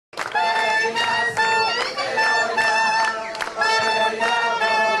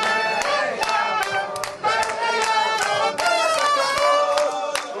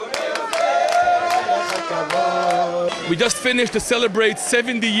just finished to celebrate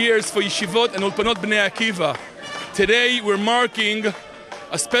 70 years for Yeshivot and Ulpanot Bnei Akiva. Today we're marking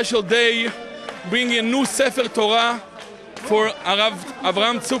a special day, bringing a new Sefer Torah for Arav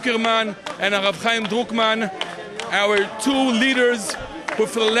Avraham Zuckerman and Arav Chaim Druckman, our two leaders who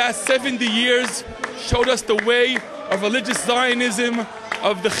for the last 70 years showed us the way of religious Zionism,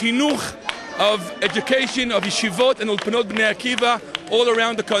 of the chinuch, of education, of yeshivot and ulpanot bnei Akiva all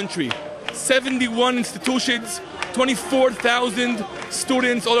around the country. 71 institutions, 24,000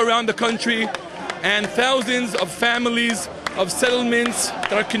 students all around the country, and thousands of families, of settlements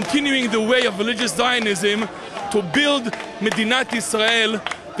that are continuing the way of religious Zionism to build Medinat Yisrael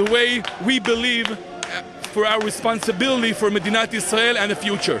the way we believe for our responsibility for Medinat Yisrael and the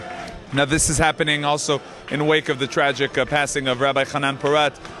future. Now this is happening also in wake of the tragic passing of Rabbi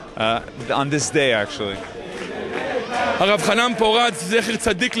Porat on this day actually. Rav Hanan Porat, Zecher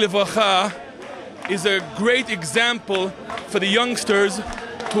Tzadik Levracha, is a great example for the youngsters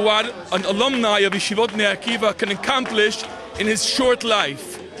to what an alumni of Yeshivot Bnei Akiva can accomplish in his short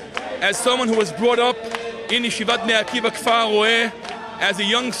life. As someone who was brought up in Yeshivat Bnei Akiva Kfar Roeh, as a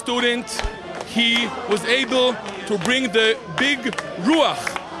young student, he was able to bring the big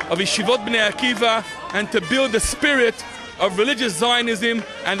ruach of Yeshivot Bnei Akiva and to build the spirit of religious Zionism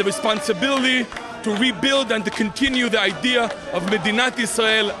and the responsibility to rebuild and to continue the idea of Medinat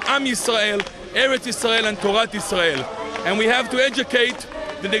Yisrael, Am Yisrael, Eretz Yisrael and Torah Yisrael. And we have to educate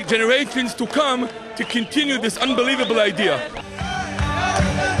the generations to come to continue this unbelievable idea.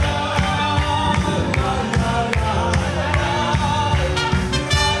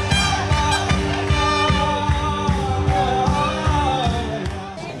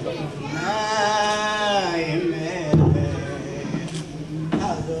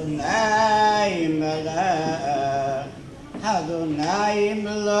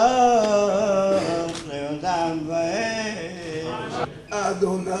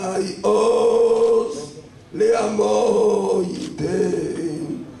 Adonai Oz Le'amo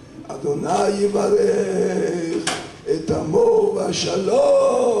Yitem Adonai Yivarech Et Amo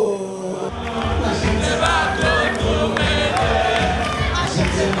V'Shalom